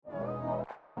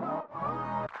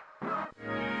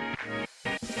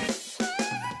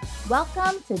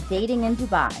Welcome to Dating in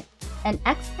Dubai, an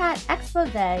expat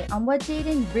expose on what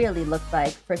dating really looks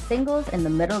like for singles in the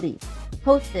Middle East.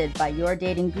 Hosted by your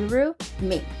dating guru,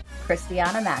 me,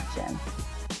 Christiana Machin.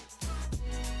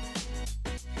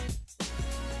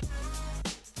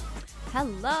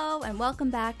 Hello, and welcome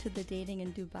back to the Dating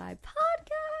in Dubai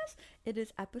podcast. It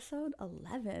is episode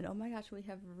 11. Oh my gosh, we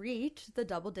have reached the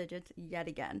double digits yet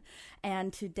again.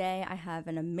 And today I have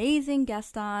an amazing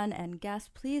guest on. And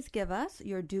guest, please give us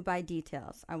your Dubai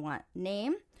details. I want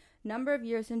name, number of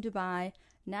years in Dubai,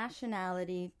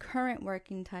 nationality, current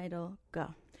working title,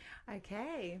 go.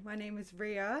 Okay, my name is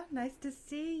Ria. Nice to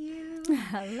see you.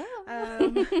 Hello.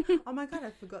 Oh my god,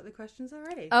 I forgot the questions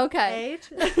already. Okay.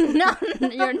 Age? No,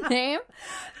 your name,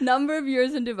 number of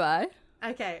years in Dubai.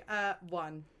 Okay,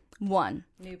 one.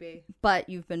 Newbie. But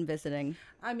you've been visiting.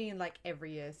 I mean, like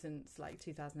every year since like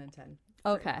 2010.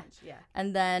 Okay. Much, yeah.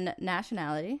 And then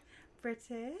nationality.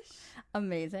 British.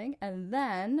 Amazing. And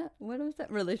then, what was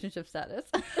that? Relationship status.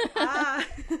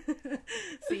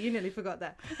 So you nearly forgot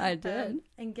that. I did.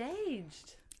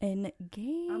 Engaged.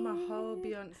 Engaged. I'm a whole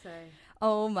Beyonce.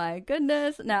 Oh my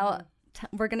goodness. Now,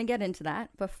 we're going to get into that.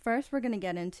 But first, we're going to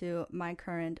get into my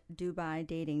current Dubai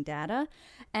dating data.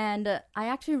 And I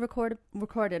actually recorded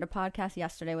a podcast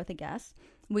yesterday with a guest.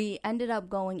 We ended up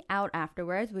going out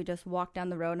afterwards. We just walked down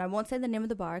the road. And I won't say the name of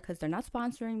the bar because they're not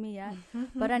sponsoring me yet.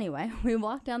 But anyway, we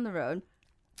walked down the road.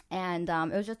 And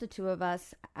it was just the two of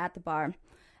us at the bar.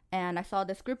 And I saw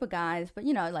this group of guys. But,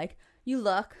 you know, like, you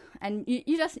look and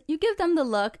you give them the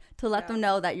look to let them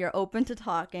know that you're open to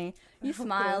talking. You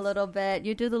smile a little bit.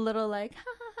 You do the little, like, ha,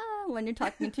 ha, ha, when you're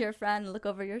talking to your friend. Look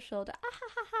over your shoulder. Ah, ha,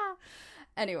 ha, ha.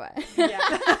 Anyway,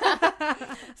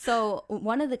 Yeah. So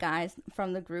one of the guys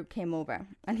from the group came over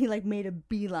and he like made a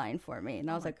beeline for me. And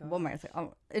I was like, whoa, I was like,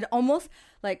 oh, it almost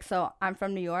like, so I'm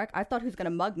from New York. I thought he was going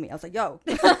to mug me. I was like, yo.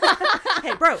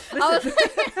 Hey, bro, listen.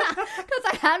 Because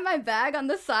I had my bag on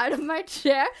the side of my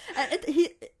chair and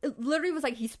it literally was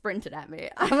like he sprinted at me.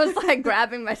 I was like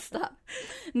grabbing my stuff.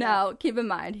 Now, keep in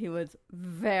mind, he was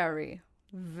very,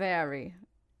 very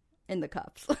in the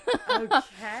cups.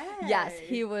 Okay. Yes,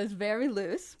 he was very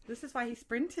loose. This is why he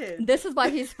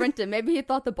sprinted. Maybe he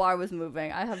thought the bar was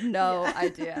moving. I have no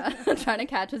idea. Trying to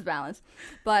catch his balance.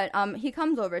 But he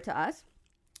comes over to us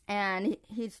and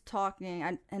he's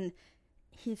talking and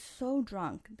he's so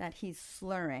drunk that he's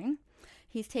slurring.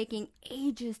 He's taking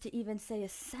ages to even say a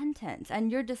sentence. And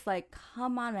you're just like,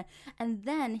 come on, man. And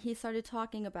then he started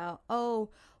talking about,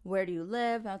 oh, where do you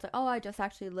live? And I was like, oh, I just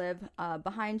actually live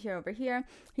behind here, over here.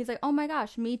 He's like, oh my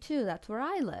gosh, me too. That's where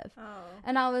I live. Oh.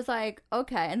 And I was like,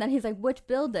 okay. And then he's like, which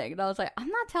building? And I was like, I'm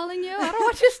not telling you. I don't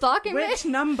want you stalking me. Which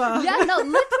number? Yeah, no,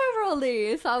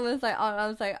 literally. So I was like, ha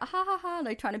ha ha,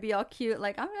 like trying to be all cute,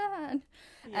 like, I'm not.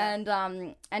 Yeah.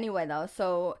 And anyway, though,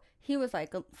 so he was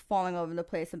like falling over the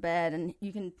place a bit, and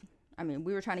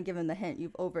we were trying to give him the hint,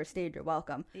 you've overstayed your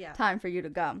welcome. Yeah. Time for you to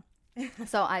go.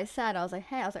 So I was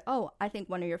like, oh, I think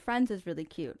one of your friends is really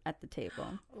cute at the table.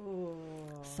 Oh.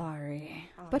 Sorry.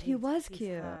 Oh, but he was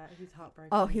cute. He's heartbroken.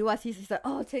 Oh, he was. He said,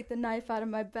 oh, take the knife out of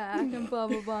my back and blah,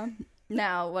 blah, blah.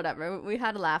 Now, whatever. We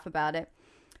had a laugh about it.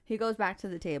 He goes back to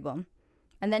the table,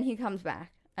 and then he comes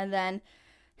back, and then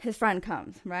his friend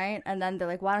comes, right? And then they're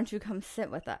like, why don't you come sit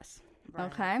with us?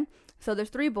 Right. Okay? So there's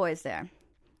 3 boys there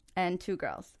and 2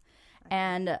 girls. Okay.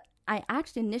 And I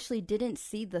actually initially didn't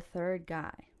see the third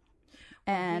guy.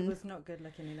 And he was not good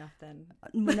looking enough then.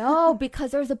 No,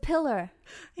 because there's a pillar.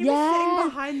 He was sitting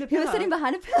behind the pillar. He was sitting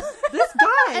behind a pillar. This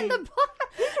guy. In the bar.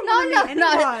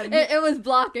 No. It was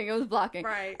blocking.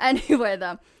 Right. Anyway,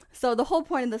 though. So the whole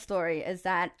point of the story is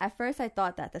that at first I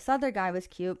thought that this other guy was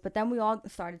cute, but then we all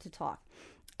started to talk.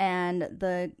 And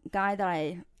the guy that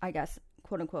I guess,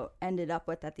 quote unquote, ended up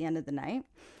with at the end of the night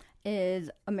is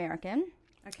American.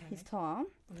 Okay. He's tall.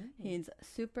 Mm-hmm. He's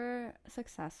super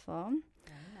successful.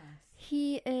 Very nice.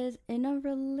 He is in a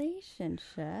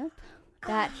relationship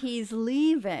that he's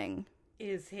leaving.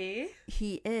 Is he?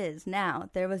 He is. Now,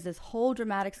 there was this whole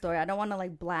dramatic story. I don't want to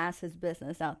like blast his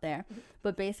business out there,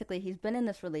 but basically he's been in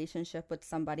this relationship with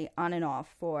somebody on and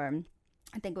off for,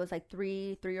 I think it was like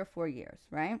 3 or 4 years,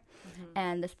 right? Mm-hmm.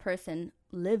 And this person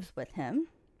lives with him.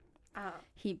 Oh.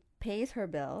 He pays her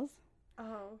bills.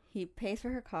 Oh. He pays for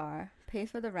her car, pays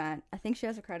for the rent. I think she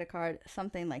has a credit card,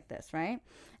 something like this, right?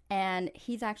 And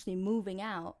he's actually moving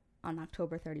out on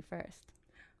October 31st.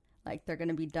 Like, they're going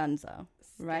to be donezo,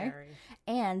 right?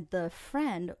 And the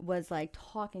friend was, like,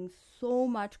 talking so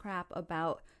much crap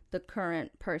about the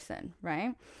current person,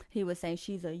 right? He was saying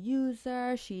she's a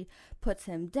user, she puts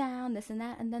him down, this and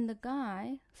that. And then the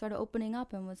guy started opening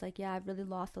up and was like, yeah, I've really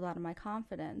lost a lot of my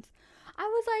confidence. I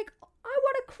was like, I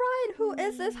want to cry. And who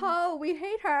is this hoe? We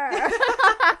hate her.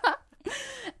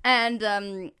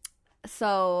 And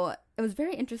so it was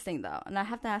very interesting, though. And I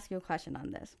have to ask you a question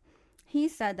on this. He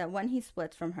said that when he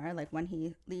splits from her, like when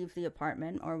he leaves the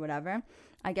apartment or whatever,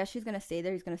 I guess she's going to stay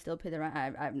there. He's going to still pay the rent.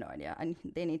 I have no idea. And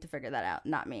they need to figure that out,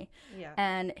 not me. Yeah.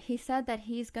 And he said that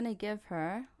he's going to give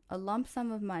her a lump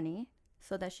sum of money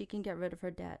so that she can get rid of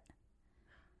her debt.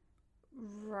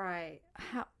 Right.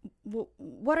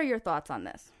 What are your thoughts on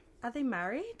this? Are they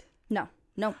married? No.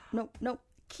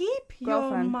 Keep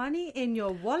Girlfriend. your money in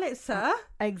your wallet, sir.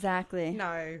 Exactly.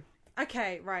 No.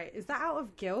 Okay, right. Is that out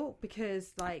of guilt?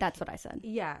 Because, like... That's what I said.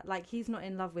 Yeah, like, he's not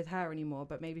in love with her anymore,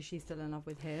 but maybe she's still in love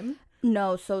with him.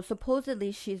 No, so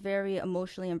supposedly she's very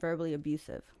emotionally and verbally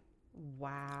abusive.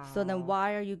 Wow. So then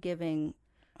why are you giving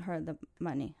her the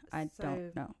money? I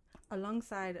don't know.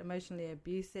 Alongside emotionally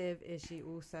abusive, is she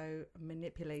also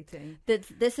manipulating?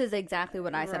 This is exactly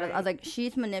what I said. Right. I was like,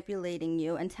 she's manipulating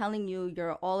you and telling you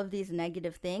you're all of these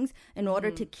negative things in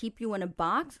order to keep you in a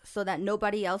box so that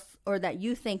nobody else, or that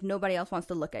you think nobody else wants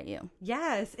to look at you.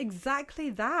 Yes, exactly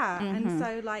that. And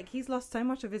so, like, he's lost so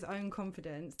much of his own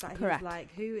confidence that Correct. he's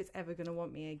like, who is ever going to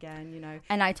want me again, you know?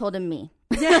 And I told him me.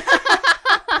 Yeah.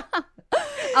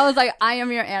 I was like, I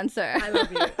am your answer. I love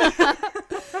you.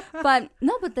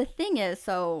 But the thing is,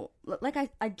 so like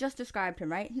I just described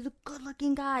him, right? He's a good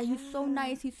looking guy. He's so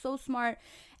nice. He's so smart.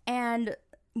 And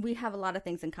we have a lot of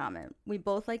things in common. We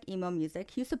both like emo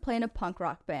music. He used to play in a punk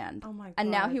rock band. Oh my God.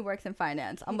 And now he works in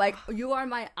finance. I'm like, you are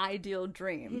my ideal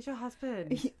dream. He's your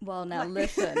husband. Well, now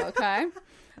listen, okay?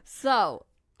 So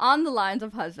on the lines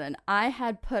of husband, I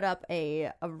had put up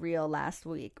a reel last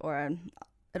week, or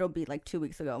it'll be like 2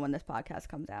 weeks ago when this podcast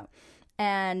comes out.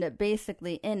 And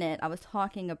basically in it, I was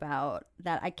talking about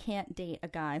that I can't date a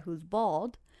guy who's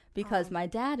bald because my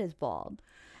dad is bald.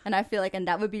 And I feel like, and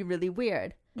that would be really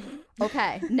weird.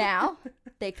 Okay, now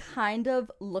they kind of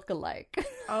look alike.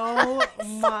 Oh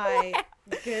my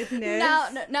goodness.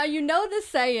 Now you know the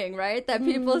saying, right? That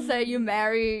people say you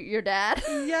marry your dad.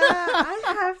 Yeah,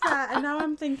 I have that. And now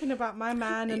I'm thinking about my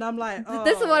man and I'm like, oh.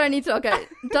 This is what I need to, okay.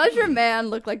 Does your man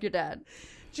look like your dad?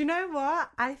 Do you know what?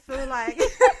 I feel like...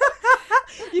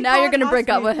 now you're going to break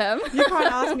up with him. You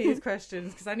can't ask me these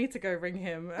questions because I need to go ring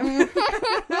him. Do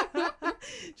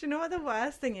you know what the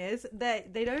worst thing is?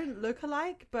 They don't look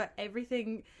alike, but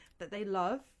everything that they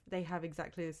love, they have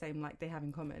exactly the same, like they have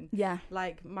in common. Yeah.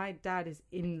 Like my dad is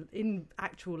in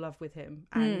actual love with him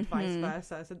and vice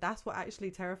versa. So that's what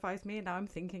actually terrifies me. And now I'm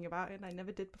thinking about it and I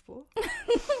never did before.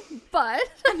 But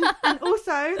and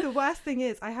also the worst thing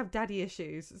is I have daddy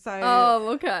issues. So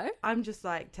okay. I'm just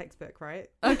like textbook, right?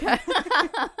 Okay.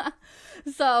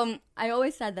 So I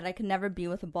always said that I could never be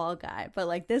with a bald guy, but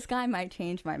like this guy might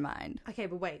change my mind. Okay,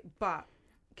 but wait,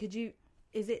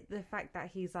 is it the fact that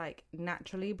he's like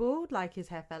naturally bald, like his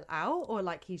hair fell out, or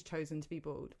like he's chosen to be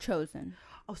bald? Chosen.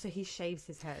 Oh, so he shaves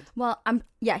his head. Well,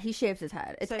 he shaves his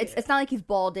head. It's not like he's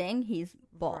balding, he's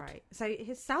bald. Right. So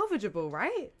he's salvageable,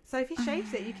 right? So if he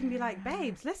shaves it, you can be like,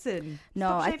 babes, listen.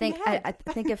 No, I think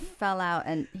it fell out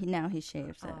and now he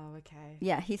shaves it. Oh, okay.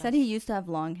 Yeah, he said he used to have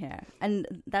long hair.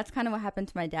 And that's kind of what happened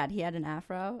to my dad. He had an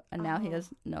afro and now he has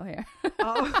no hair.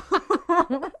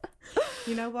 Oh.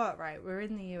 You know what, right? We're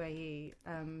in the UAE.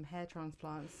 Hair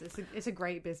transplants. It's a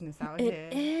great business out here.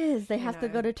 It is. They have to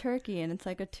go to Turkey and it's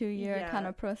like a 2-year kind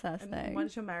of process and thing.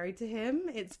 Once you're married to him,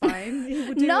 it's fine.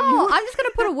 No, I'm just going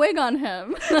to put a wig on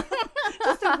him.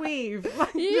 Just a weave.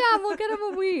 Yeah, we'll get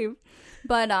him a weave.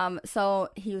 But so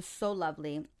he was so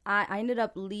lovely. I ended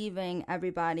up leaving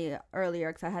everybody earlier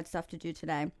because I had stuff to do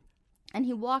today. And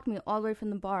he walked me all the way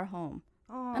from the bar home.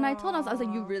 Aww. And I told him, I was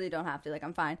like, you really don't have to. Like,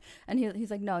 I'm fine. And he's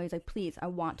like, no. He's like, please, I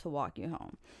want to walk you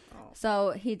home. Oh.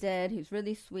 So he did. He was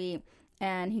really sweet.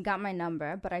 And he got my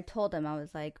number. But I told him, I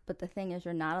was like, but the thing is,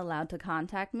 you're not allowed to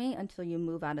contact me until you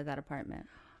move out of that apartment.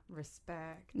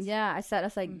 Respect. Yeah, I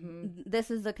was like, this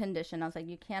is the condition. I was like,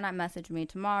 you cannot message me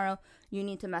tomorrow. You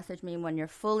need to message me when you're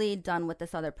fully done with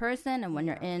this other person and when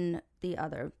you're in the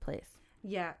other place.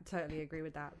 Yeah, totally agree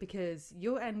with that because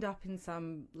you'll end up in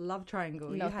some love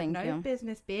triangle you had no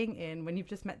business being in when you've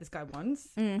just met this guy once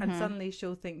and suddenly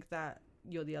she'll think that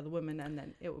you're the other woman, and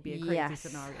then it will be a crazy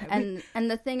scenario.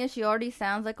 And the thing is, she already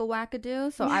sounds like a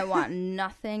wackadoo, so I want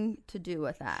nothing to do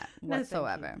with that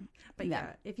whatsoever. No,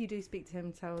 but if you do speak to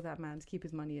him, tell that man to keep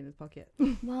his money in his pocket.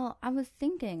 Well, I was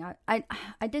thinking,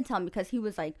 I did tell him, because he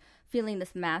was like feeling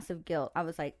this massive guilt. I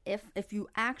was like, if you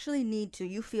actually need to,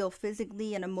 you feel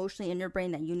physically and emotionally in your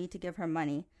brain that you need to give her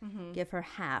money, give her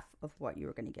half of what you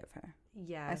were going to give her.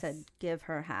 Yes. I said, give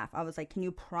her half. I was like, can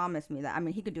you promise me that? I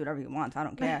mean, he could do whatever he wants. I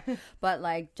don't care. But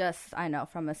like, just, I know,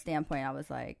 from a standpoint, I was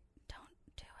like,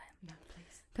 don't do it. No,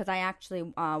 please. Because I actually,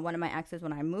 one of my exes,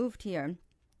 when I moved here,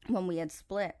 when we had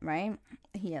split, right,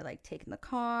 he had like taken the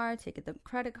car, taken the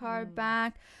credit card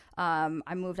back.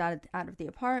 I moved out of the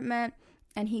apartment,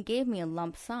 and he gave me a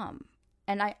lump sum.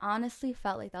 And I honestly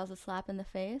felt like that was a slap in the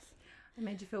face. It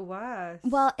made you feel worse.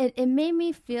 Well, it made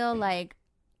me feel like,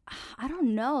 I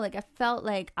don't know, like I felt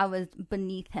like I was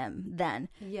beneath him then.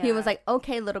 Yeah. He was like,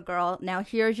 okay, little girl, now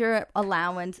here's your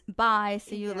allowance. Bye.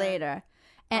 See you later.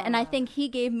 And I think he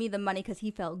gave me the money because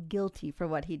he felt guilty for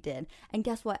what he did. And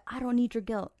guess what? I don't need your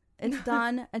guilt. It's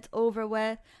done. It's over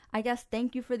with. I guess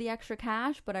thank you for the extra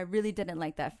cash, but I really didn't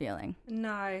like that feeling.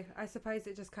 No, I suppose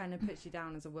it just kind of puts you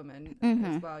down as a woman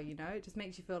as well, you know? It just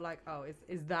makes you feel like, oh,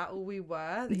 is that all we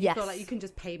were? That you feel like you can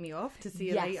just pay me off to see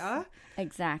you later?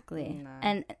 Exactly. No.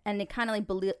 And it kind of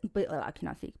like I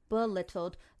cannot speak,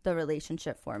 belittled the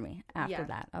relationship for me after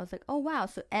that. I was like, oh, wow.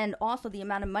 So, and also the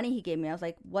amount of money he gave me, I was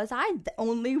like, was I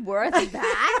only worth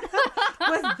that?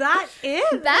 Was that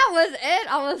it? That was it.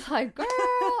 I was like, girl,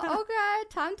 okay,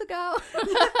 time to go.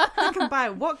 I can buy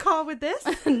what car with this?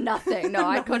 Nothing. No,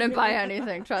 I couldn't buy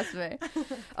anything. Trust me.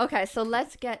 Okay, so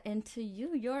let's get into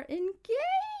you. You're engaged.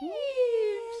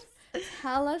 Yes.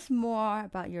 Tell us more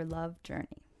about your love journey.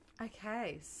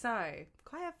 Okay, so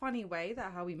quite a funny way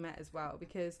that how we met as well,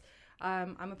 because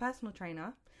I'm a personal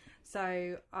trainer.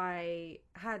 So I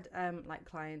had like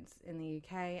clients in the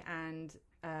UK, and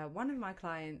one of my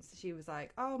clients, she was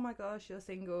like, oh my gosh, you're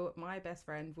single, my best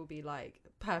friend will be like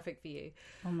perfect for you.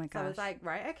 Oh my gosh. So I was like,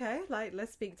 right, okay, like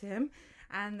let's speak to him.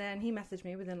 And then he messaged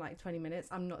me within like 20 minutes.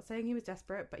 I'm not saying he was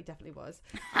desperate, but he definitely was.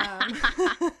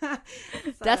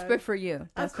 So, desperate for you.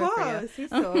 Desperate of course, he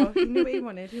saw. He knew what he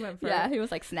wanted. He went for it. Yeah, he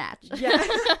was like, snatch. Yeah.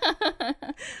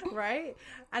 Right?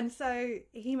 And so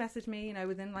he messaged me, you know,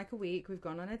 within like a week. We've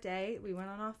gone on a date. We went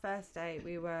on our first date.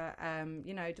 We were,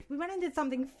 you know, we went and did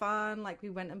something fun. Like we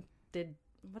went and did,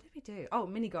 what did we do? Oh,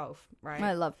 mini golf, right?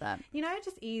 I love that. You know,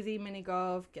 just easy mini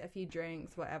golf, get a few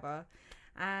drinks, whatever.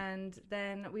 And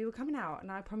then we were coming out,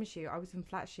 and I promise you, I was in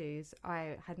flat shoes.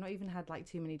 I had not even had like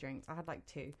too many drinks. I had like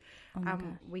 2.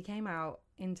 We came out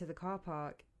into the car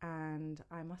park, and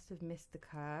I must have missed the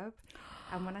curb.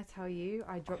 And when I tell you,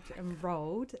 I dropped and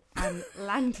rolled and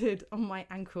landed on my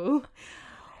ankle.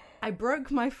 I broke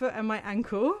my foot and my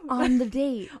ankle. On the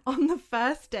date? On the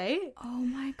first date. Oh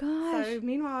my gosh. So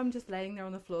meanwhile, I'm just laying there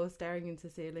on the floor staring into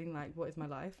the ceiling like, what is my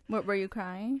life? What, were you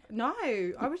crying? No,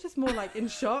 I was just more like in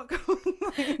shock.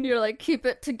 You're like, keep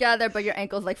it together, but your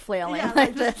ankle's like flailing. Yeah,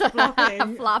 like this.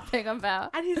 Flopping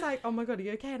about. And he's like, oh my God, are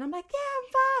you okay? And I'm like,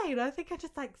 yeah, I'm fine. I think I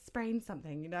just like sprained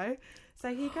something, you know?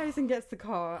 So he goes and gets the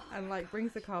car and like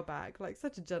brings the car back, like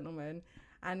such a gentleman.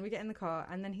 And we get in the car,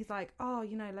 and then he's like, oh,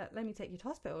 you know, let me take you to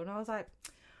hospital. And I was like,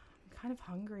 I'm kind of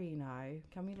hungry, you know.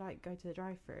 Can we, like, go to the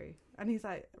drive-thru? And he's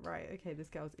like, right, okay, this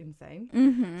girl's insane.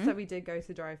 Mm-hmm. So we did go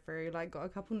to drive-thru, like, got a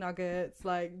couple nuggets,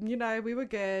 like, you know, we were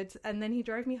good. And then he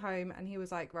drove me home, and he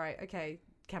was like, right, okay,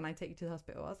 can I take you to the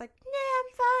hospital? I was like, yeah,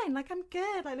 I'm fine. Like, I'm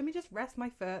good. Like, let me just rest my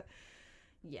foot.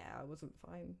 Yeah, I wasn't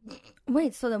fine.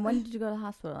 Wait, so then when did you go to the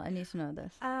hospital? I need to know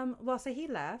this. Well, so he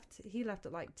left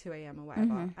at like 2 a.m. or whatever.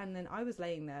 Mm-hmm. And then I was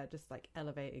laying there just like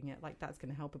elevating it, like that's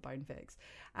going to help a bone fix.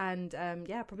 And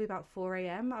yeah, probably about 4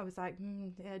 a.m. I was like,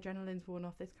 yeah, adrenaline's worn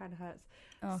off. This kind of hurts.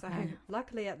 Okay. So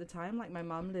luckily at the time, like my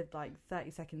mum lived like 30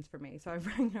 seconds from me. So I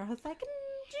rang her. I was like, do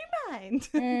you mind?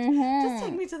 Mm-hmm. Just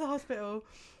take me to the hospital.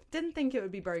 Didn't think it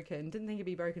would be broken. Didn't think it'd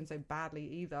be broken so badly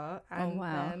either. And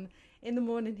then in the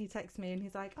morning he texts me and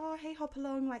he's like, oh, hey, hop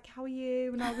along, like, how are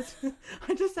you? And I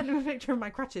just sent him a picture of my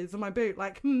crutches and my boot,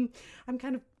 like, I'm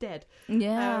kind of dead.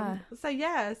 Yeah.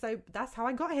 So that's how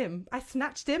I got him. I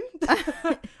snatched him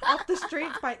off the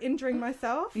streets by injuring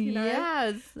myself, you know.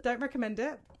 Yes. Don't recommend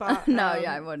it, but no,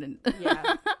 yeah, I wouldn't.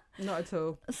 Yeah. Not at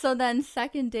all. So then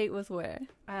second date was where?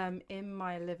 In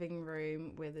my living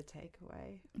room with a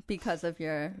takeaway. Because of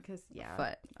your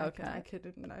foot. Okay. I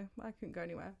couldn't go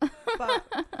anywhere.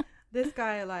 But this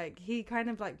guy, like, he kind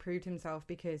of like proved himself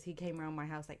because he came around my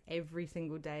house like every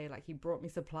single day. Like he brought me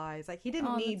supplies. Like he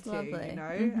didn't need to, lovely. You know.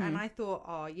 Mm-hmm. And I thought,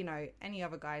 oh, you know, any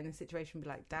other guy in this situation would be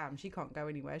like, damn, she can't go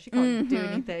anywhere. She can't do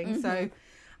anything. Mm-hmm. So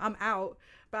I'm out.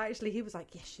 But actually he was like,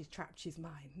 yes, she's trapped, she's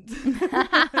mine.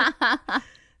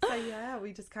 So yeah,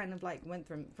 we just kind of like went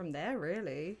from there,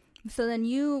 really. So then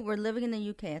you were living in the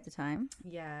UK at the time.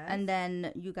 Yeah. And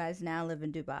then you guys now live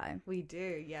in Dubai. We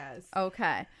do, yes.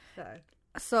 Okay.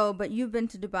 So, but you've been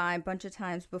to Dubai a bunch of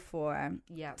times before.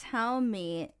 Yeah. Tell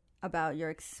me about your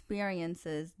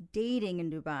experiences dating in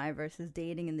Dubai versus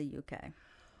dating in the UK.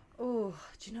 Oh,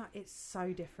 do you know, it's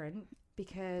so different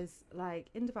because like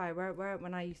in Dubai, where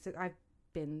when I've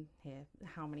been here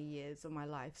how many years of my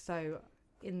life. So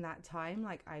in that time,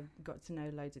 like I got to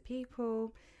know loads of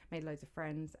people, made loads of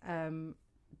friends.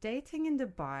 Dating in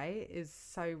Dubai is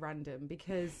so random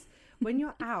because when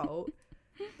you're out,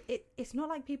 it's not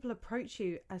like people approach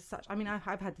you as such. I mean, I've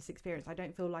had this experience. I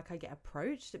don't feel like I get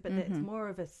approached, but it's more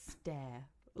of a stare,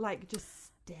 like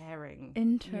just staring.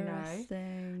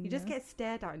 Interesting. You just get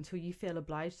stared at until you feel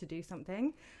obliged to do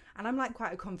something. And I'm like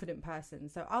quite a confident person,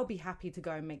 so I'll be happy to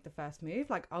go and make the first move.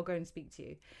 Like I'll go and speak to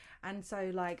you. And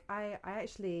so like I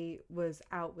actually was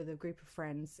out with a group of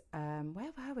friends. Where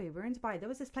were we? We were in Dubai. There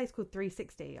was this place called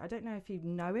 360. I don't know if you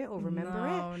know it or remember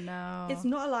it. No. It's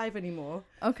not alive anymore.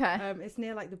 Okay. It's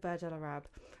near like the Burj Al Arab.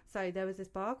 So there was this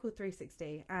bar called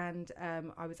 360, and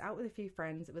I was out with a few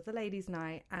friends. It was a ladies'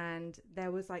 night, and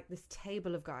there was like this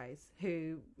table of guys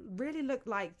who really looked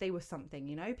like they were something,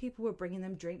 you know? People were bringing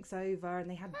them drinks over, and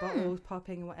they had bottles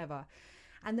popping and whatever.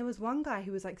 And there was one guy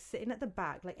who was like sitting at the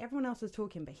back, like everyone else was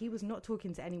talking, but he was not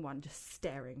talking to anyone, just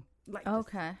staring, like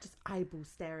just eyeball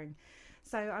staring.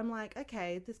 So I'm like,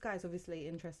 okay, this guy's obviously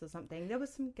interested or something. There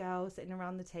was some girls sitting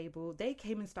around the table. They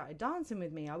came and started dancing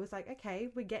with me. I was like, okay,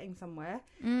 we're getting somewhere.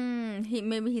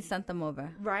 Maybe he sent them over.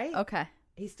 Right? Okay.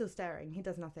 He's still staring. He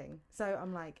does nothing. So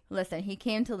I'm like... Listen, he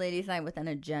came to Ladies' Night with an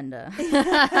agenda.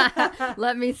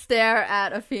 Let me stare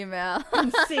at a female.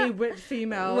 And see which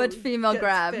female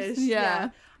grabs. Fish. Yeah.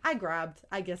 I grabbed.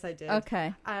 I guess I did.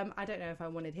 Okay. I don't know if I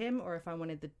wanted him or if I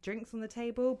wanted the drinks on the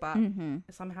table, but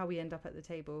somehow we end up at the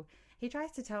table. He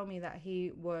tries to tell me that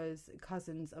he was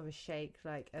cousins of a sheikh,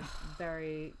 like a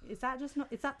very... Is that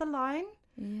the line?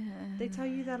 Yeah. They tell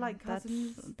you they're like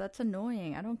cousins? That's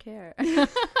annoying. I don't care.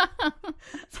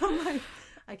 So I'm like,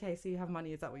 okay, so you have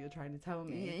money. Is that what you're trying to tell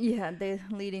me? Yeah, they're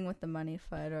leading with the money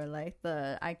fight, or like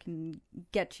the I can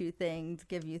get you things,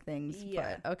 give you things.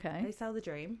 Yeah. But okay. They sell the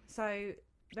dream. So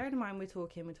bearing in mind, we're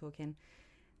talking.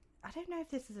 I don't know if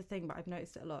this is a thing, but I've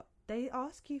noticed it a lot. They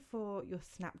ask you for your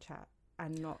Snapchat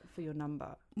and not for your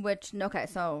number.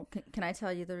 So can I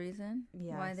tell you the reason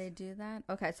why they do that?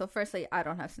 Okay, so firstly, I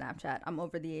don't have Snapchat. I'm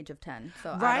over the age of 10,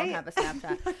 so I don't have a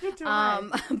Snapchat.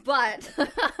 But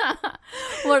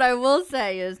what I will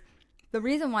say is the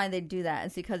reason why they do that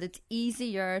is because it's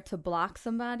easier to block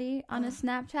somebody on a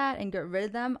Snapchat and get rid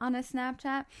of them on a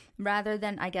Snapchat rather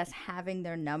than, I guess, having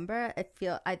their number.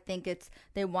 I think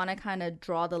they want to kind of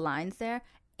draw the lines there,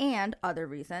 and other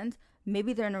reasons.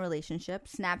 Maybe they're in a relationship.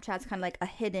 Snapchat's kind of like a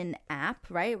hidden app,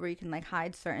 right? Where you can like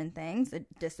hide certain things. It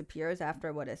disappears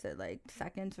after, like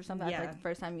seconds or something. That's like the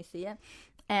first time you see it.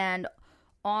 And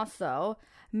also,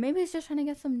 maybe it's just trying to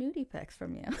get some nudie pics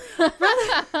from you.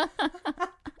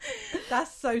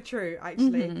 That's so true,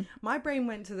 actually. My brain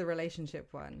went to the relationship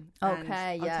one.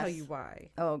 Okay, I'll tell you why.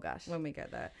 Oh, gosh. When we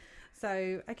get there.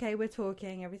 So, okay, we're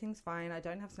talking. Everything's fine. I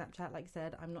don't have Snapchat. Like I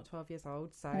said, I'm not 12 years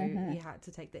old. So he had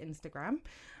to take the Instagram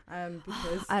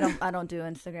because... I don't do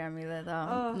Instagram either,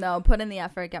 though. No, put in the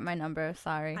effort. Get my number.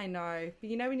 Sorry. I know. But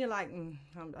you know when you're like,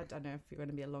 I don't know if you're going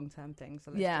to be a long-term thing.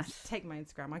 So let's just take my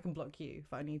Instagram. I can block you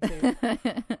if I need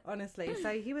to. Honestly.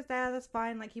 So he was there. That's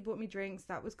fine. Like he bought me drinks.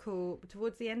 That was cool. But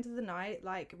towards the end of the night,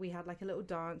 like we had like a little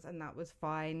dance and that was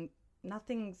fine.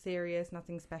 Nothing serious,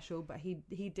 nothing special, but he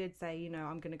did say,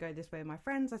 I'm going to go this way with my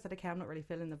friends. I said, okay, I'm not really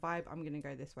feeling the vibe. I'm going to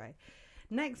go this way.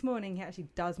 Next morning, he actually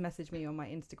does message me on my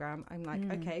Instagram. I'm like,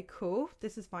 okay, cool.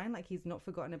 This is fine. Like, he's not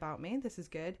forgotten about me. This is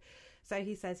good. So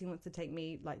he says he wants to take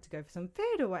me, like, to go for some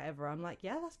food or whatever. I'm like,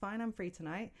 yeah, that's fine. I'm free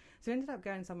tonight. So we ended up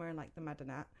going somewhere in, like, the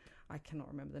Madinat. I cannot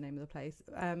remember the name of the place.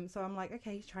 So I'm like,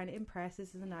 okay, he's trying to impress.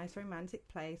 This is a nice romantic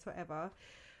place, whatever.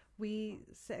 We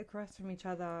sit across from each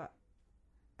other.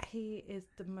 He is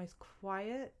the most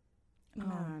quiet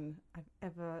man I've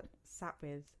ever sat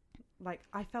with. Like,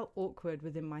 I felt awkward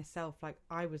within myself. Like,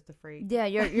 I was the freak. Yeah,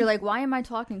 you're like, why am I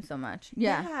talking so much?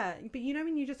 Yeah, but you know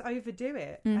when you just overdo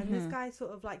it? And this guy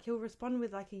sort of, like, he'll respond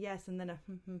with, like, a yes and then a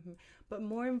but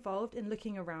more involved in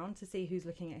looking around to see who's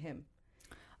looking at him.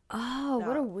 Oh,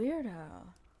 what a weirdo.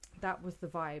 that was the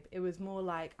vibe. It was more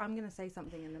like, I'm going to say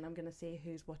something and then I'm going to see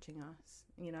who's watching us,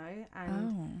 you know?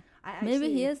 And I actually,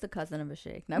 maybe he is the cousin of a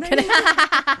sheikh. No, I'm maybe, kidding.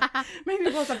 maybe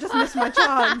it was. I've just missed my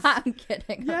chance. I'm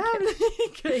kidding. Yeah,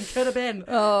 it could have been.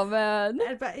 Oh, man.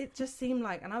 But it just seemed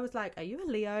like, and I was like, are you a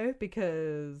Leo?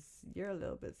 Because you're a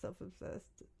little bit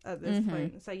self-obsessed at this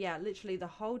point. So yeah, literally the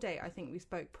whole day, I think we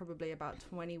spoke probably about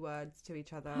 20 words to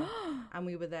each other. And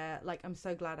we were there, like, I'm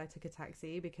so glad I took a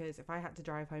taxi, because if I had to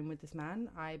drive home with this man,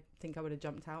 I think I would have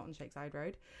jumped out on Sheikh Zayed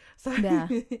Road. So Yeah.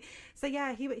 So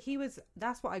yeah, he was,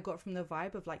 that's what I got from the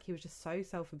vibe of, like, he was just so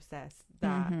self-obsessed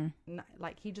that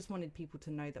like he just wanted people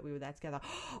to know that we were there together.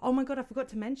 Oh my god, I forgot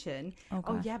to mention,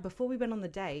 oh yeah, before we went on the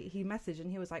date, he messaged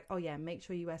and he was like, oh yeah, make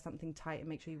sure you wear something tight and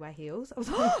make sure you wear heels. I was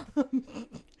like,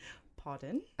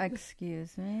 pardon?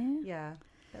 Excuse me? Yeah,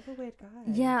 that's a weird guy.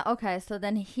 Yeah, okay. So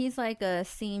then he's like a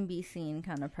seen be seen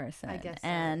kind of person. I guess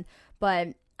so.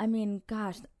 But I mean,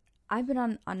 gosh, I've been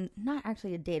on not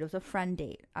actually a date, it was a friend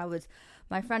date.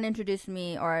 My friend introduced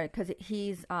me, or because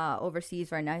he's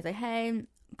overseas right now, he's like, hey,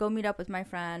 go meet up with my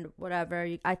friend, whatever.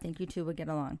 I think you two would get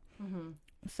along.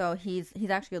 So he's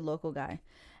actually a local guy.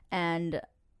 And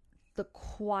the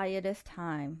quietest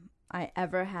time I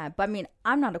ever had, but I mean,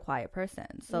 I'm not a quiet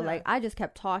person. So like, I just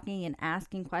kept talking and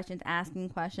asking questions.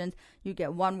 You get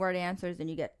 1-word answers, and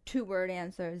you get 2-word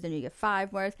answers, and you get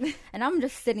 5 words. And I'm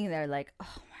just sitting there like,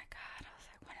 oh my God. I was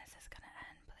like, when is this going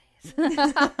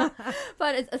to end, please?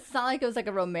 But it's not like it was like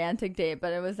a romantic date,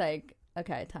 but it was like,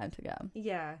 okay, time to go.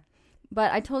 Yeah.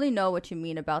 But I totally know what you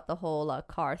mean about the whole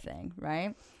car thing,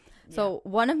 right? Yeah. So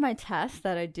one of my tests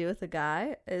that I do with a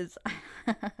guy is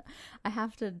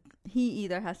he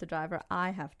either has to drive or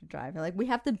I have to drive. Like, we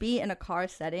have to be in a car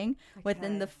setting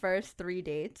within the first 3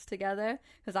 dates together,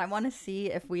 because I want to see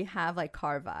if we have like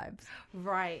car vibes.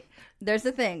 Right. There's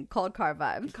a thing called car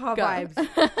vibes.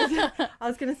 Vibes. I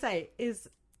was going to say, is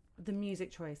the music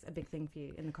choice a big thing for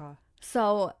you in the car?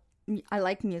 So I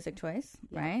like music choice,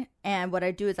 right? And what I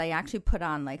do is I actually put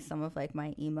on like some of like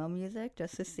my emo music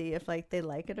just to see if like they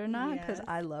like it or not, because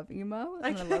I love emo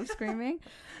and I love screaming.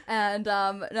 And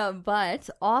no, but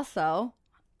also,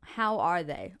 how are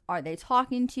they? Are they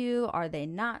talking to you? Are they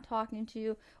not talking to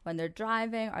you when they're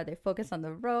driving? Are they focused on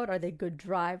the road? Are they good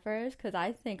drivers? Because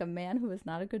I think a man who is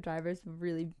not a good driver is a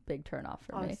really big turnoff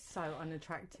for me. So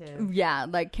unattractive. Yeah,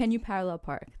 like, can you parallel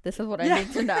park? This is what I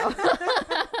need to know.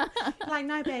 Like,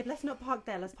 no, babe, let's not park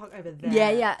there. Let's park over there.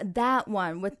 Yeah, that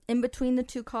one with in between the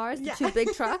 2 cars, the 2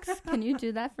 big trucks. Can you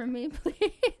do that for me,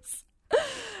 please?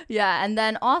 Yeah, and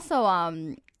then also,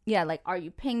 like, are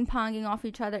you ping-ponging off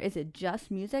each other? Is it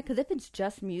just music? Because if it's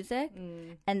just music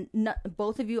and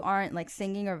both of you aren't, like,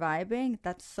 singing or vibing,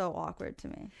 that's so awkward to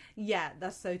me. Yeah,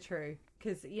 that's so true.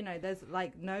 Because, you know, there's,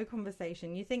 like, no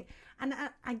conversation. You think, and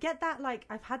I get that, like,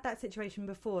 I've had that situation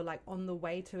before, like, on the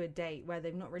way to a date where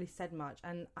they've not really said much.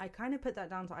 And I kind of put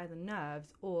that down to either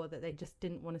nerves or that they just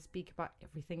didn't want to speak about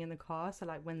everything in the car. So,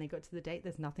 like, when they got to the date,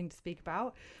 there's nothing to speak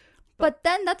about. But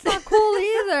then that's not cool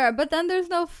either. But then there's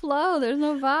no flow. There's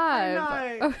no vibe.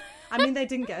 I know. I mean, they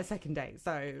didn't get a second date.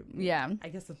 So, yeah, I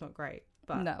guess that's not great.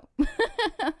 But no.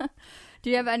 Do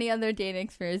you have any other dating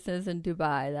experiences in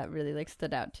Dubai that really, like,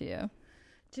 stood out to you?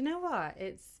 Do you know what?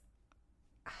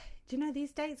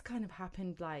 These dates kind of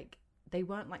happened, like, they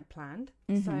weren't, like, planned.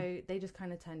 So they just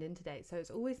kind of turned into dates. So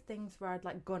it's always things where I'd,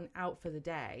 like, gone out for the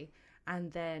day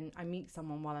and then I meet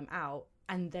someone while I'm out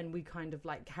and then we kind of,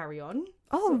 like, carry on.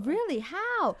 Oh, really?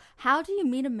 How? How do you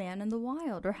meet a man in the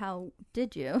wild? Or how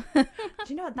did you? Do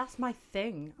you know what? That's my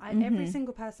thing. Every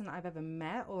single person that I've ever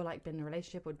met or, like, been in a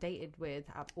relationship or dated with,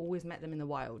 I've always met them in the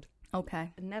wild.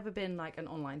 Okay. Never been like an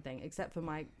online thing, except for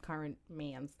my current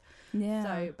mans. Yeah.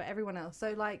 So, but everyone else.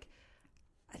 So, like,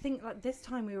 I think like this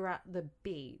time we were at the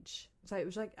beach. So it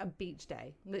was like a beach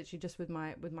day, literally just with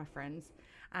my friends,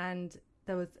 and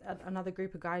there was another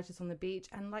group of guys just on the beach,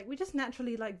 and like we just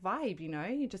naturally like vibe, you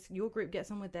know. Your group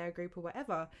gets on with their group or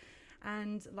whatever,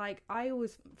 and like I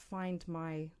always find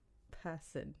my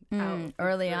person out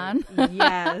early on.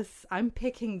 Yes, I'm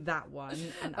picking that one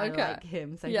and I like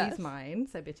him, so he's mine,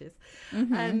 so bitches.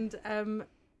 And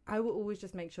I will always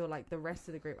just make sure like the rest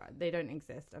of the group, they don't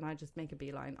exist, and I just make a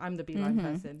beeline. I'm the beeline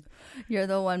person. You're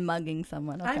the one mugging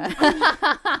someone. Okay.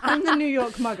 I'm the New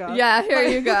York mugger. Yeah, here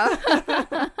you go.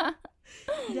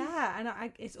 Yeah,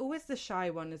 and it's always the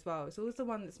shy one as well. It's always the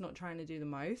one that's not trying to do the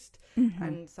most,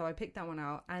 and so I picked that one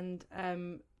out. And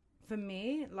for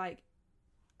me, like,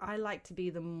 I like to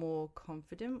be the more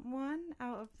confident one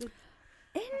out of the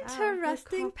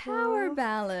interesting power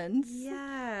balance.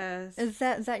 Yes. Is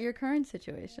that your current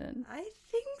situation? I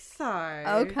think so.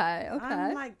 Okay.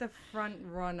 I'm like the front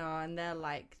runner and they're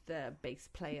like the bass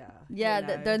player. Yeah, you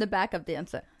know? they're the backup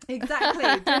dancer. Exactly.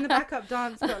 Doing the backup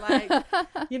dance, but like,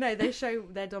 you know, they show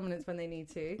their dominance when they need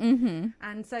to. Mm-hmm.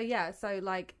 And so, yeah, so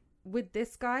like with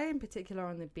this guy in particular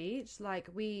on the beach, like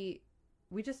we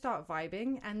just start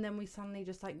vibing and then we suddenly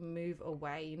just like move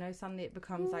away, you know, suddenly it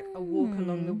becomes like a walk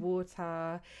along the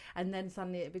water, and then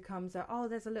suddenly it becomes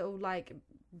there's a little like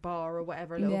bar or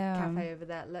whatever, a little cafe over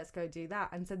there, let's go do that.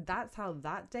 And so that's how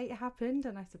that date happened,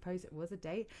 and I suppose it was a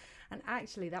date. And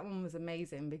actually that one was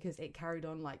amazing because it carried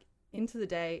on like into the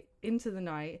day, into the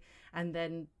night, and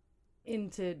then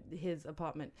into his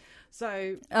apartment.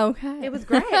 So okay, it was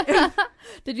great.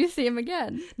 Did you see him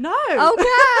again? No.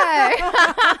 Okay.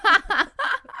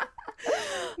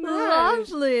 No.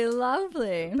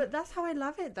 Lovely. But that's how I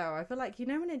love it, though. I feel like, you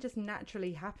know, when it just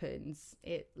naturally happens,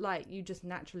 it like you just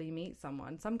naturally meet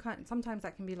someone. Sometimes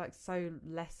that can be like so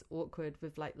less awkward,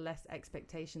 with like less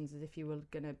expectations, as if you were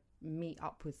gonna meet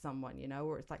up with someone, you know,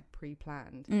 or it's like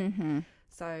pre-planned. Mm-hmm.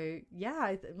 So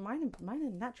yeah, mine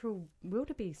are natural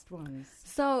wildebeest ones.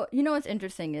 So you know what's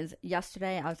interesting is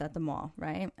yesterday I was at the mall,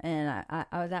 right, and I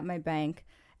was at my bank,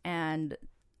 and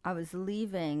I was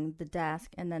leaving the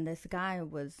desk, and then this guy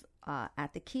was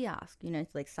at the kiosk, you know, to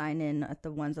like sign in at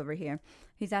the ones over here.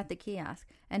 He's at the kiosk,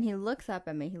 and he looks up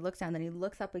at me, he looks down, then he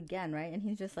looks up again, right, and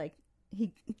he's just like,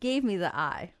 he gave me the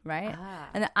eye, right,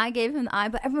 and then I gave him the eye,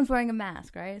 but everyone's wearing a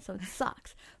mask, right, so it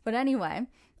sucks. But anyway,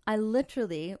 I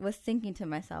literally was thinking to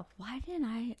myself, why didn't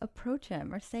I approach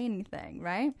him or say anything,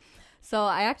 right? So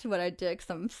what I did, because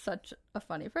I'm such a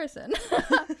funny person,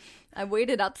 I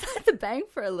waited outside the bank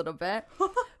for a little bit,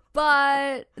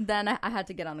 but then I had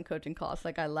to get on the coaching call, so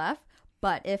like I left.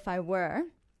 But if I were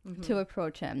to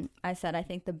approach him, I said, I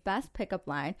think the best pickup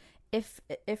line,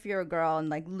 if you're a girl and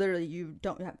like literally you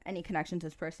don't have any connection to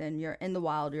this person, you're in the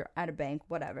wild, you're at a bank,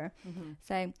 whatever,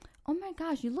 say, oh my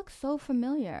gosh, you look so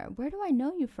familiar. Where do I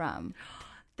know you from?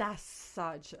 That's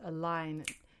such a line.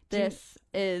 This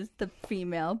is the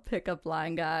female pickup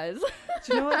line, guys.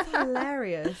 Do you know what's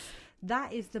hilarious?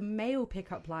 That is the male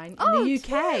pickup line in the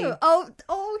UK. True.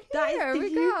 Oh, that here is we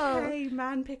the go. UK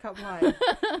man pickup line.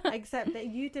 Except that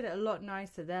you did it a lot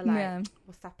nicer. They're like,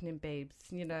 what's happening, babes?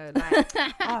 You know, like,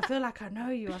 oh, I feel like I know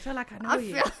you. I feel like I know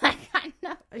you. I feel like I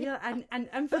know. Yeah,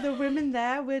 and for the women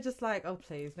there, we're just like, oh,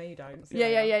 please, no, you don't.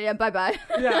 Yeah. Bye.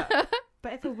 Yeah.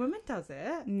 But if a woman does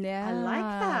it, yeah, I like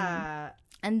that.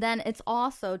 And then it's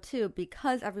also, too,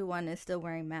 because everyone is still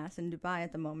wearing masks in Dubai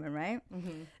at the moment, right?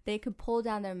 Mm-hmm. They could pull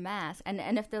down their mask.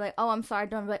 And if they're like, oh, I'm sorry,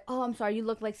 don't be like, oh, I'm sorry, you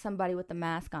look like somebody with the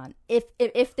mask on.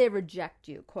 If they reject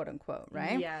you, quote unquote,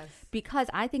 right? Yes. Because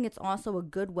I think it's also a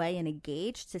good way and a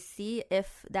gauge to see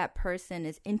if that person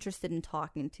is interested in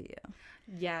talking to you.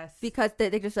 Yes. Because they're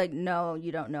just like, no,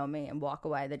 you don't know me, and walk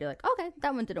away. They're like, okay,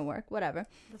 that one didn't work, whatever.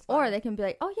 Or they can be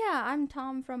like, oh, yeah, I'm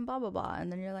Tom from blah, blah, blah.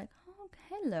 And then you're like,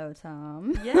 hello,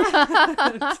 Tom.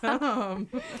 Yeah, Tom.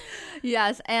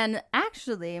 Yes, and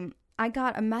actually, I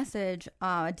got a message,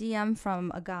 a DM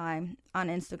from a guy on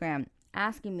Instagram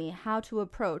asking me how to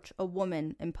approach a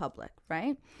woman in public,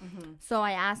 right? Mm-hmm. So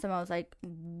I asked him, I was like,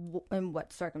 in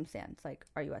what circumstance? Like,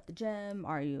 are you at the gym?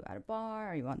 Are you at a bar?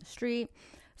 Are you on the street?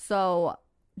 So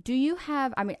do you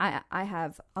have, I mean, I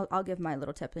have, I'll give my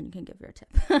little tip and you can give your tip.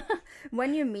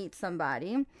 When you meet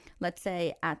somebody, let's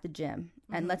say at the gym,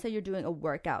 and let's say you're doing a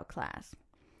workout class,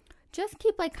 just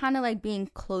keep like kind of like being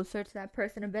closer to that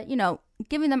person a bit, you know,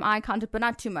 giving them eye contact, but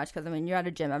not too much, because I mean, you're at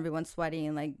a gym, everyone's sweaty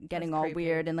and like getting all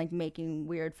weird and like making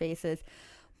weird faces.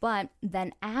 But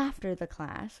then after the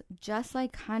class, just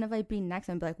like kind of like be next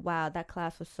to them and be like, wow, that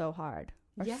class was so hard.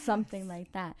 Or something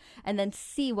like that. And then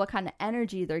see what kind of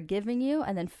energy they're giving you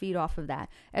and then feed off of that.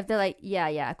 If they're like,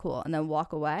 yeah, cool, and then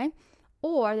walk away.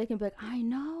 Or they can be like, I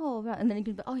know. And then you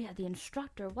can be, oh, yeah, the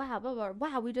instructor. Wow, blah, blah,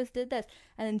 wow, we just did this.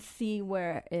 And then see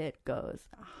where it goes.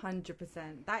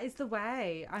 100%. That is the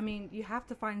way. I mean, you have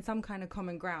to find some kind of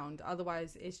common ground.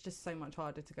 Otherwise, it's just so much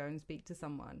harder to go and speak to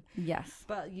someone. Yes.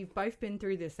 But you've both been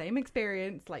through the same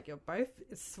experience. Like, you're both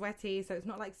sweaty. So it's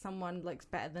not like someone looks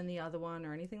better than the other one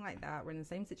or anything like that. We're in the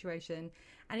same situation.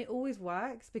 And it always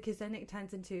works, because then it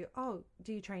turns into, oh,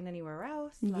 do you train anywhere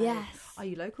else? Like, yes. Are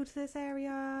you local to this area?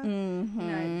 Mm-hmm. You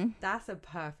know, that's a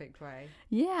perfect way.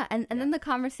 Yeah. And then the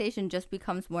conversation just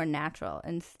becomes more natural,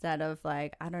 instead of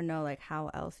like, I don't know, like how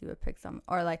else you would pick some,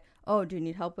 or like, oh, do you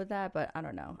need help with that? But I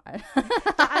don't know.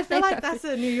 I feel like that's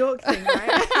a New York thing,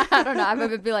 right? I don't know. I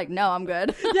would be like, no, I'm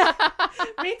good. Yeah,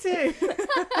 me too.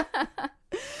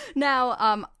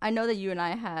 Now, I know that you and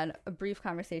I had a brief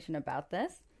conversation about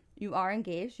this. You are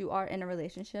engaged, you are in a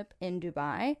relationship in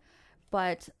Dubai,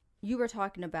 but you were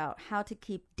talking about how to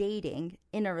keep dating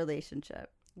in a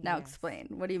relationship. Now Yes. explain.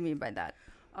 What do you mean by that?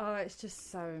 Oh, it's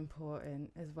just so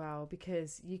important as well,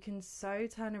 because you can so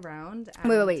turn around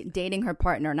and... Wait. Dating her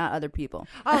partner, not other people.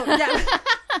 Oh, yeah.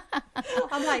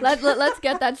 I'm like... Let's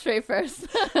get that straight first.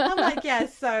 I'm like, yeah,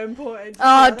 it's so important.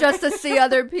 Oh, just to see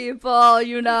other people,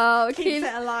 you know. Keeps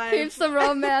it alive. Keeps the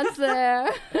romance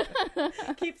there.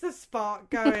 Keeps the spark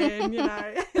going, you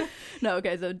know. No,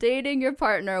 okay, so dating your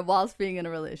partner whilst being in a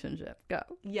relationship. Go.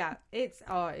 Yeah, it's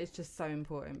just so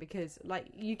important, because like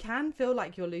you can feel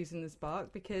like you're losing the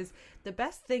spark, because the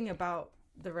best thing about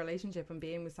the relationship and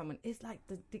being with someone is like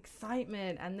the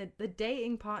excitement and the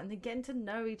dating part and the getting to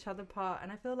know each other part.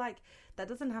 And I feel like that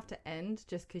doesn't have to end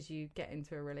just because you get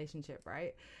into a relationship,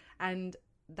 right? And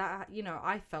that, you know,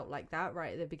 I felt like that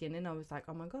right at the beginning. I was like,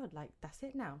 oh my God, like that's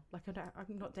it now. Like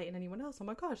I'm not dating anyone else. Oh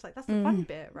my gosh, like that's the fun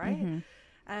bit, right?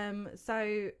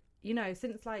 So, you know,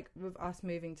 since like with us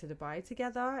moving to Dubai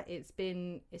together, it's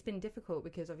been difficult,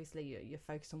 because obviously you're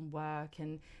focused on work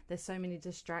and there's so many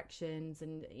distractions,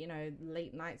 and you know,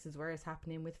 late nights is where it's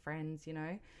happening with friends, you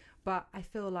know. But I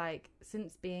feel like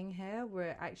since being here,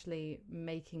 we're actually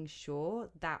making sure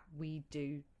that we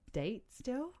do date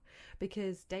still,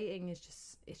 because dating is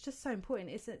just so important.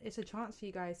 It's a chance for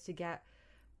you guys to get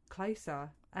closer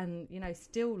and, you know,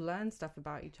 still learn stuff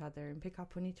about each other and pick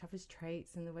up on each other's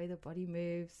traits and the way the body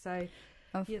moves. So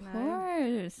Of you know,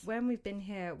 course. when we've been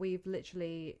here, we've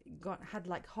literally had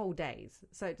like whole days.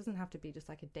 So it doesn't have to be just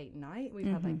like a date night. We've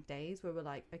had like days where we're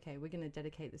like, okay, we're going to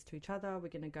dedicate this to each other. We're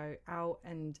going to go out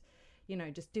and, you know,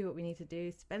 just do what we need to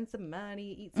do, spend some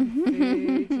money, eat some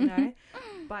food, you know.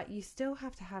 But you still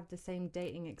have to have the same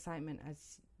dating excitement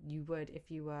as you would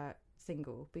if you were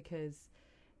single, because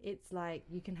it's like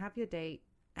you can have your date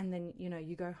and then, you know,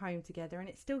 you go home together, and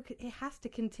it has to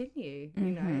continue,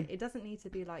 you know. It doesn't need to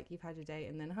be like you've had your date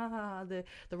and then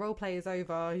the role play is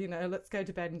over, you know, let's go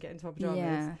to bed and get into our pajamas.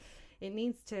 Yeah. It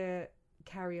needs to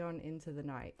carry on into the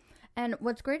night. And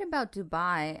what's great about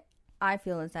Dubai, I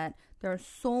feel, is that there are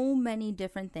so many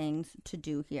different things to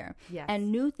do here. Yes.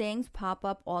 And new things pop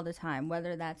up all the time,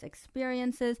 whether that's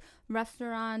experiences,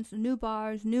 restaurants, new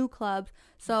bars, new clubs.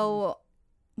 So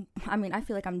I mean, I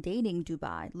feel like I'm dating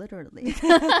Dubai, literally.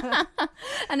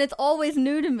 And it's always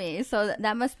new to me. So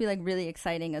that must be like really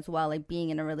exciting as well, like being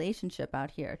in a relationship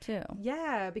out here too.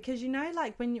 Yeah, because, you know,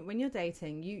 like when you're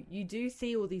dating, you do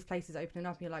see all these places opening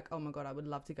up and you're like, oh my God, I would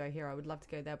love to go here, I would love to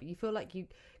go there. But you feel like you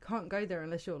can't go there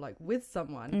unless you're like with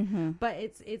someone. But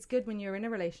it's good when you're in a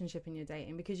relationship and you're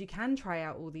dating, because you can try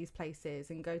out all these places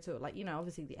and go to, like, you know,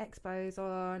 obviously the expo's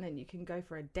on, and you can go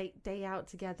for a day out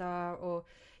together, or,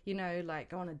 you know, like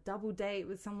go on a double date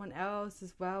with someone else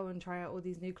as well and try out all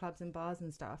these new clubs and bars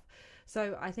and stuff.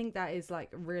 So I think that is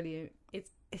like really,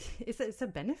 it's a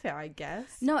benefit, I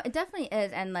guess. No, it definitely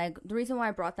is. And like the reason why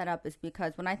I brought that up is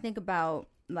because when I think about,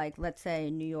 like, let's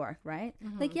say New York, right?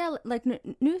 Like, yeah, like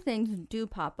new things do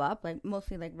pop up, like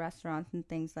mostly like restaurants and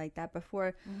things like that. But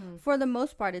for the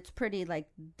most part, it's pretty like,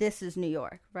 this is New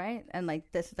York, right? And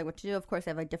like, this is like what you do. Of course,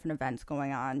 they have like different events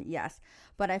going on. Yes.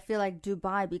 But I feel like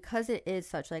Dubai, because it is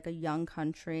such like a young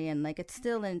country and like it's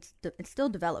still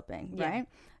developing, right?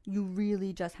 You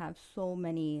really just have so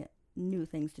many new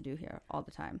things to do here all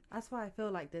the time. That's why I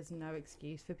feel like there's no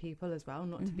excuse for people as well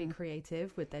not to be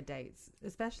creative with their dates,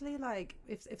 especially like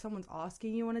if someone's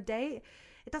asking you on a date.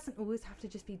 It doesn't always have to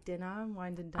just be dinner and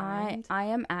wine and dine. I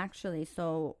am actually,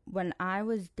 so when I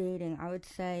was dating, I would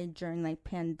say during like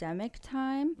pandemic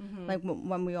time, like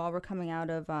when we all were coming out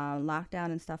of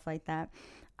lockdown and stuff like that,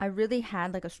 I really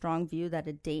had like a strong view that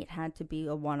a date had to be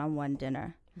a one-on-one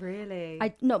dinner. Really?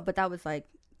 No, but that was like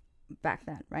back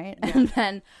then, right? Yeah. And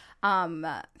then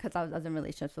because I was in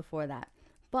relationships before that.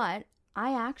 But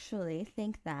I actually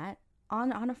think that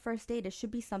on a first date, it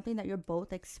should be something that you're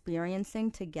both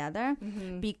experiencing together,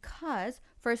 because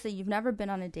firstly, you've never been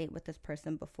on a date with this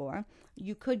person before.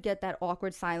 You could get that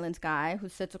awkward silence guy who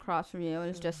sits across from you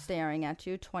and is just staring at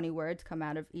you. 20 words come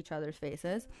out of each other's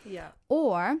faces. Yeah.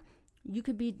 Or you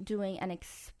could be doing an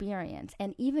experience,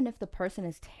 and even if the person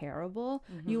is terrible,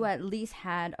 you at least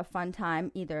had a fun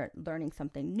time, either learning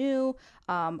something new,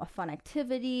 a fun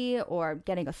activity, or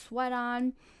getting a sweat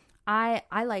on. I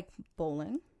like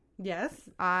bowling. Yes.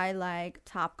 I like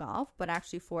Topgolf, but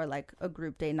actually for like a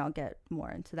group date, and I'll get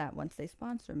more into that once they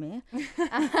sponsor me. We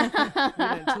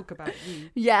don't talk about you.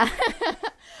 Yeah.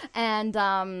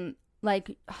 And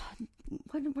like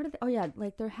what are they? Oh yeah,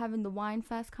 like they're having the wine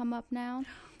fest come up now.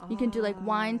 You can do like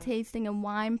wine tasting and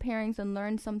wine pairings and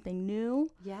learn something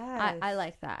new. Yeah. I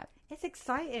like that. it's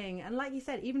exciting, and like you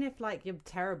said, even if like you're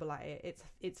terrible at it,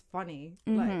 it's funny.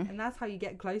 Mm-hmm. Like, and that's how you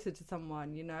get closer to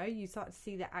someone. You know, you start to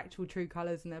see their actual true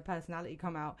colors and their personality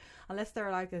come out. Unless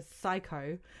they're like a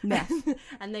psycho, Yes.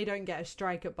 and they don't get a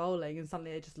strike at bowling, and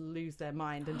suddenly they just lose their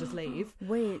mind and just leave.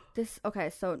 Wait, okay,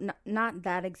 so not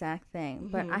that exact thing,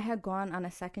 but I had gone on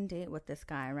a second date with this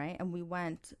guy, right? And we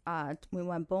went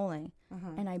bowling,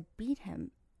 and I beat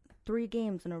him 3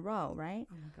 games in a row, right?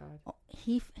 Oh my god.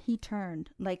 He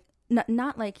turned, like,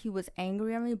 not like he was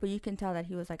angry at me, but you can tell that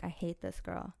he was like, I hate this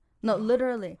girl. No,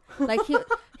 literally. Like,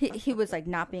 he was like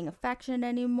not being affectionate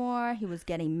anymore. He was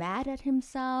getting mad at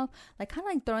himself, like kind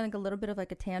of like throwing like a little bit of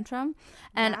like a tantrum.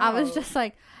 And I was just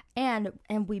like, and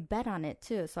we bet on it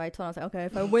too. So I told him, I was like, okay,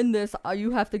 if I win this,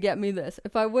 you have to get me this.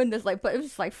 If I win this, like, but it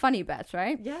was like funny bets,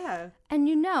 right? Yeah. And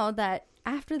you know that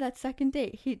after that second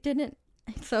date, he didn't.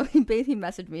 So he basically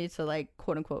messaged me to like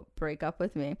quote unquote break up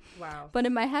with me. Wow. But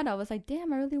in my head, I was like,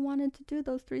 damn, I really wanted to do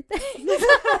those 3 things.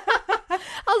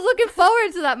 I was looking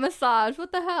forward to that massage.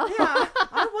 What the hell? Yeah,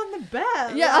 I won the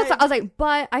bet. Yeah, I was like,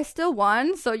 but I still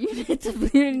won, so you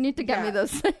need to get me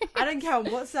those things. I don't care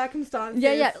what circumstances.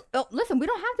 Yeah. Oh, listen, we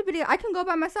don't have to be together. I can go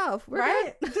by myself. We're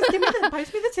right? good. Just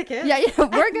post me the ticket. Yeah,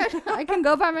 we're good. I can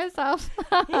go by myself.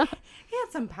 He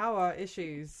had some power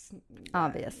issues.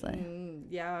 Obviously.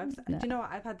 Yeah. Do you know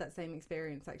what? I've had that same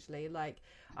experience actually. Like,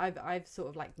 I've sort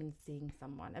of like been seeing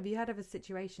someone. Have you heard of a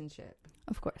situationship?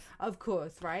 Of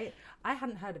course, right? I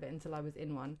hadn't heard of it until I was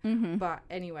in one. But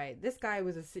anyway, this guy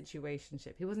was a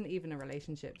situationship. He wasn't even a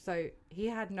relationship. So he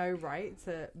had no right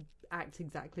to act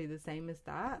exactly the same as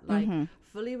that. Like,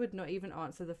 fully would not even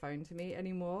answer the phone to me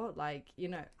anymore. Like, you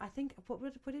know, I think, what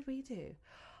did we do?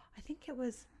 I think it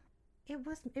was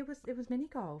mini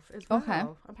golf as well. Okay.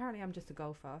 Apparently I'm just a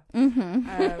golfer.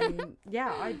 Yeah,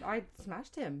 I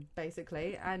smashed him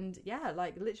basically, and yeah,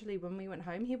 like literally when we went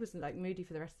home, he was like moody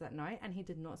for the rest of that night, and he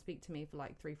did not speak to me for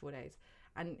like 3-4 days,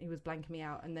 and he was blanking me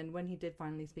out. And then when he did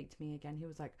finally speak to me again, he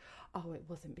was like, oh, it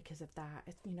wasn't because of that,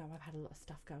 it's, you know, I've had a lot of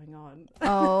stuff going on.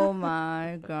 Oh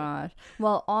my gosh.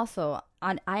 Well, also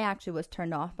I actually was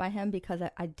turned off by him because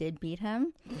I did beat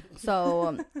him.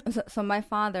 So my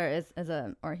father is he was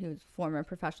a former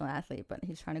professional athlete, but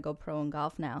he's trying to go pro in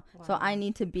golf now. Wow. So I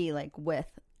need to be like with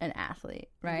an athlete,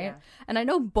 right? Yeah. And I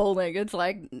know bowling, it's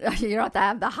like you don't have to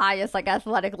have the highest like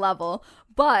athletic level,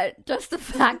 but just the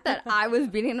fact that I was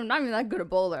beating him, I'm not even that good a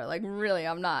bowler, like really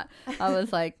I'm not. I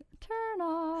was like, turn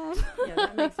off. Yeah,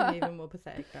 that makes him even more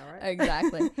pathetic though, right?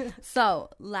 Exactly. So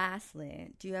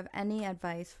lastly, do you have any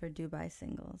advice for Dubai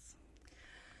singles?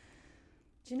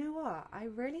 Do you know what? I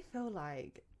really feel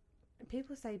like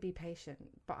people say be patient,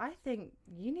 but I think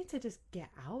you need to just get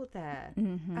out there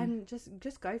and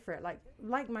just go for it.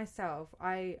 Like myself,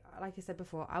 like I said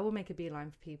before, I will make a beeline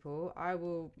for people. I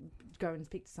will go and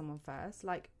speak to someone first.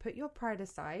 Like, put your pride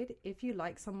aside. If you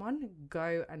like someone,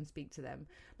 go and speak to them.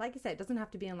 Like you said, it doesn't have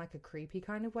to be in like a creepy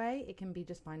kind of way. It can be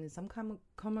just finding some kind of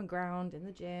common ground in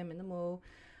the gym, in the mall.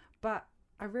 But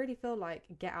I really feel like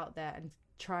get out there and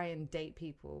try and date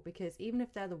people, because even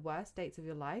if they're the worst dates of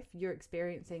your life, you're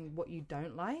experiencing what you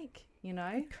don't like, you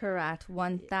know? Correct.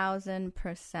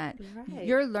 1000%. Right.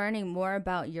 You're learning more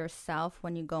about yourself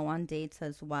when you go on dates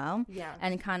as well. Yeah.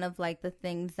 And kind of like the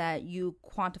things that you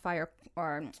quantify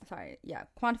or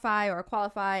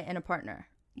qualify in a partner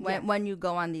when you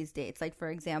go on these dates. Like, for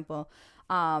example,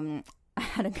 I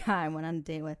had a guy I went on a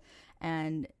date with,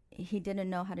 and he didn't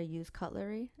know how to use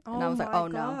cutlery, and I was like, oh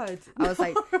no. I was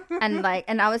like, and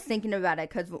I was thinking about it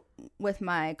because with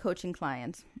my coaching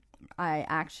clients, I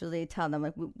actually tell them,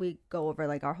 like, we go over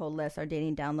like our whole list, our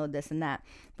dating download, this and that,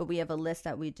 but we have a list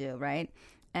that we do, right?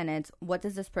 And it's, what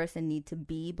does this person need to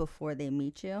be before they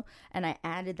meet you? And I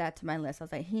added that to my list. I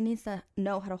was like, he needs to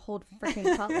know how to hold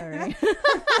freaking cutlery.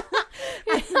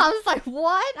 I was like,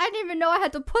 what? I didn't even know I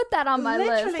had to put that on my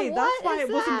list. Literally, that's why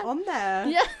it wasn't on there.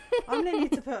 Yeah. I'm going to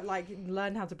need to put, like,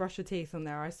 learn how to brush your teeth on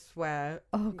there, I swear.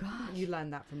 Oh, gosh. You learn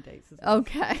that from dates as well.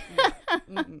 Okay.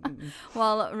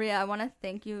 Well, Ria, I want to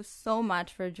thank you so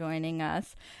much for joining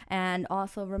us. And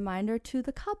also, reminder to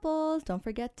the couples, don't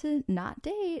forget to not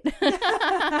date.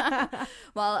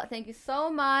 Well, thank you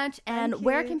so much. And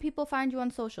where can people find you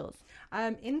on socials?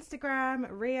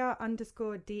 Instagram,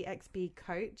 Ria_DXB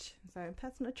coach. So,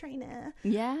 personal trainer.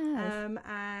 Yes.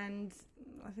 And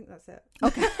I think that's it.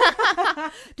 Okay.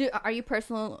 Are you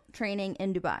personal training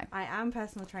in Dubai? I am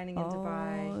personal training in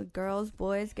Dubai. Girls,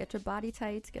 boys, get your body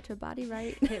tights, get your body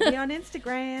right. Hit me on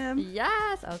Instagram.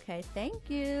 Yes. Okay. Thank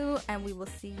you. And we will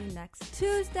see you next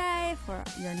Tuesday for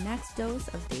your next dose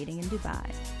of Dating in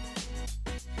Dubai.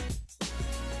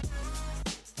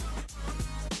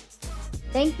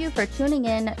 Thank you for tuning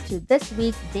in to this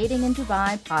week's Dating in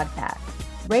Dubai podcast.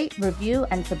 Rate, review,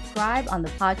 and subscribe on the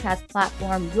podcast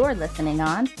platform you're listening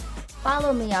on.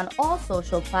 Follow me on all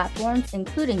social platforms,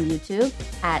 including YouTube,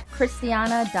 at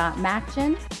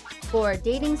christiana.matchin. For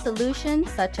dating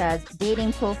solutions such as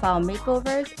dating profile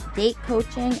makeovers, date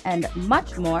coaching, and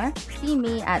much more, see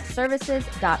me at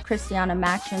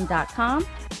services.christianamatchin.com.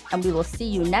 And we will see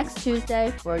you next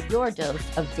Tuesday for your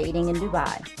dose of Dating in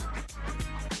Dubai.